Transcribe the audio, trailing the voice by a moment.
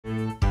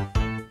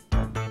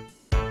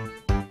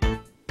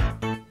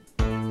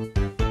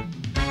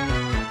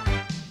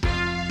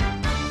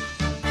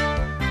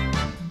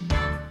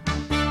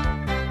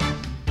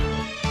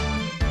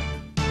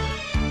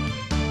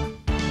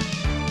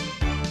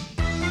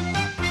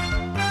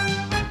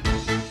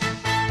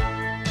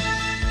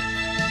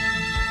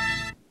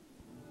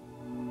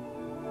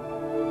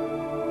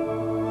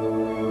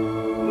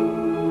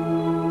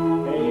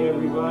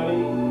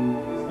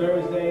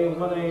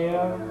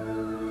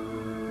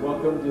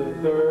welcome to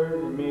the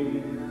third and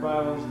maybe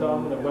final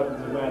installment of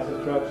Weapons of Mass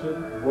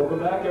Destruction. Welcome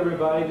back,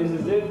 everybody. This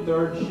is it,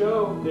 third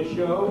show. This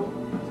show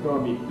is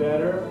going to be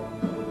better,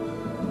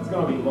 it's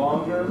going to be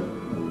longer,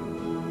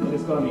 and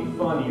it's going to be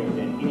funnier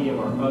than any of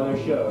our other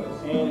shows.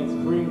 And it's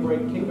spring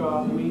break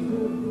kickoff week.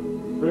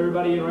 For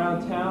everybody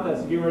around town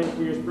that's getting ready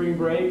for your spring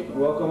break,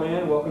 welcome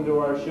in, welcome to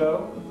our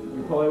show.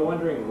 You're probably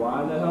wondering,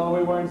 why in the hell are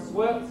we wearing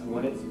sweats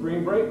when it's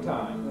spring break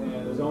time?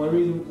 And there's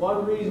only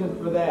one reason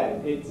for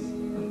that. It's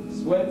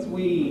Sweats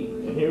Week.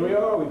 And here we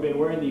are, we've been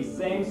wearing these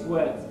same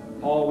sweats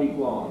all week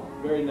long.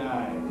 Very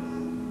nice.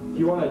 If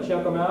you want to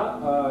check them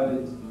out,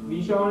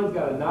 Vishon has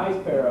got a nice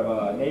pair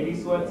of navy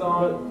sweats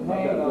on.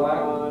 I've got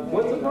black.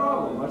 What's the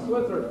problem? My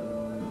sweats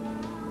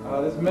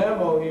are... this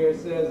memo here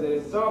says that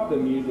it's... Stop the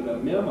music, a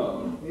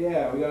memo.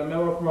 Yeah, we got a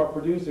memo from our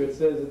producer. It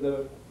says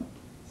that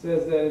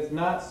it's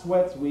not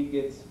Sweats Week,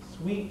 it's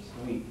Sweeps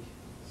Week.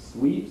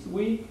 Sweeps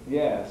Week?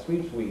 Yeah,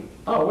 Sweeps Week.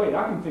 Oh wait,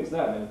 I can fix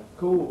that, man.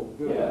 Cool,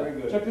 good, yeah.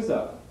 Very good. Check this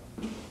out.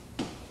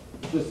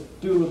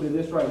 Just do a little bit of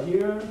this right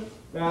here.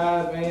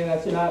 Man,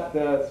 that's not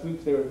the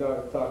sweeps they were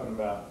talking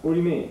about. What do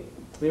you mean?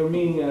 They were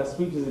meaning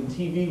sweeps as in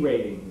TV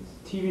ratings.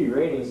 TV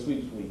ratings?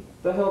 Sweeps Week.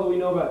 What the hell do we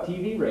know about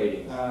TV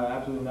ratings?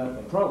 Absolutely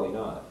nothing. Probably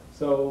not.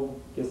 So,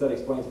 guess that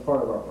explains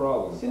part of our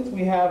problem. Since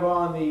we have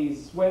on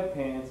these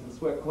sweatpants and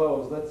sweat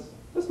clothes,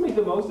 let's make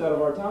the most out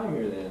of our time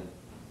here then.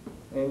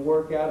 And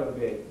work out a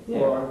bit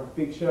for our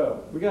big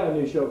show. We got a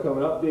new show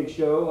coming up, big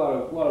show,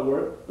 a lot of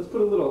work. Let's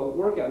put a little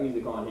workout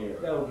music on here.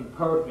 That'll be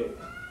perfect.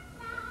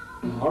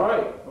 All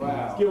right,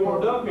 wow. Let's get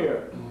warmed up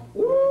here.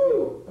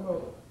 Woo!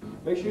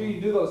 Make sure you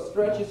do those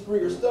stretches for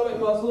your stomach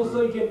muscles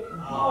so you can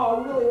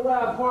really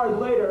laugh hard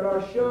later at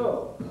our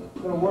show.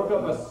 Gonna work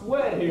up a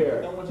sweat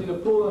here. Don't want you to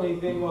pull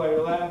anything while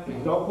you're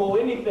laughing. Don't pull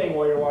anything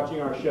while you're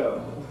watching our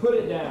show. Put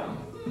it down.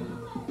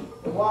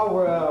 And while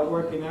we're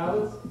working out,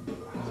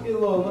 let's get a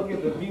little look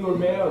at the viewer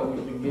mail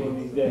we've been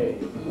getting these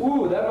days.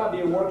 Ooh, that might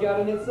be a workout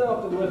in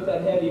itself to lift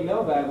that heavy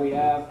mailbag we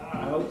have.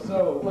 I hope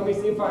so. Let me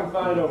see if I can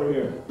find it over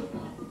here.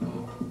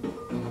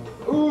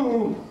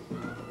 Ooh!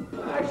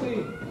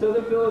 Actually,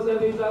 doesn't feel as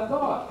heavy as I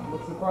thought.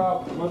 What's the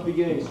problem? It must be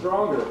getting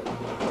stronger.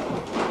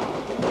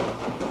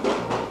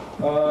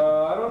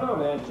 I don't know,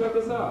 man. Check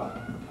this out.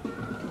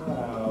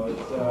 Wow,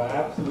 it's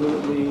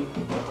absolutely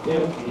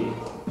empty.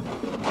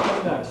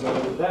 That's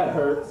not good. That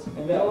hurts.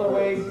 And the only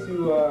way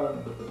to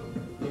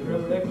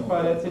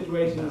rectify that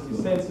situation is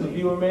to send some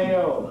viewer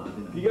mail.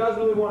 If you guys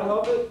really want to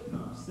help it,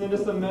 send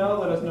us some mail.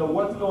 Let us know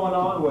what's going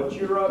on, what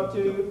you're up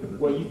to,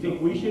 what you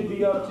think we should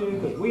be up to,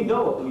 because we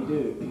know what we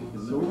do.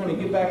 So we're going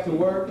to get back to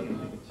work.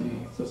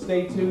 So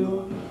stay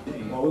tuned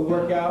while we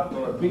work out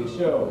for a big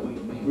show.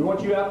 We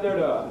want you out there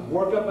to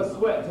work up a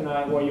sweat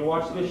tonight while you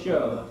watch this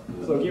show.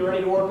 So get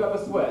ready to work up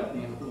a sweat.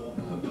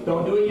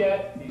 Don't do it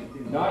yet.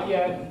 Not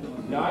yet.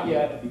 Not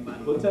yet.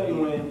 We'll tell you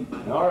when.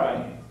 All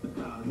right.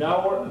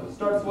 Now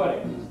start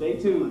sweating. Stay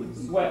tuned.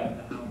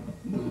 Sweat.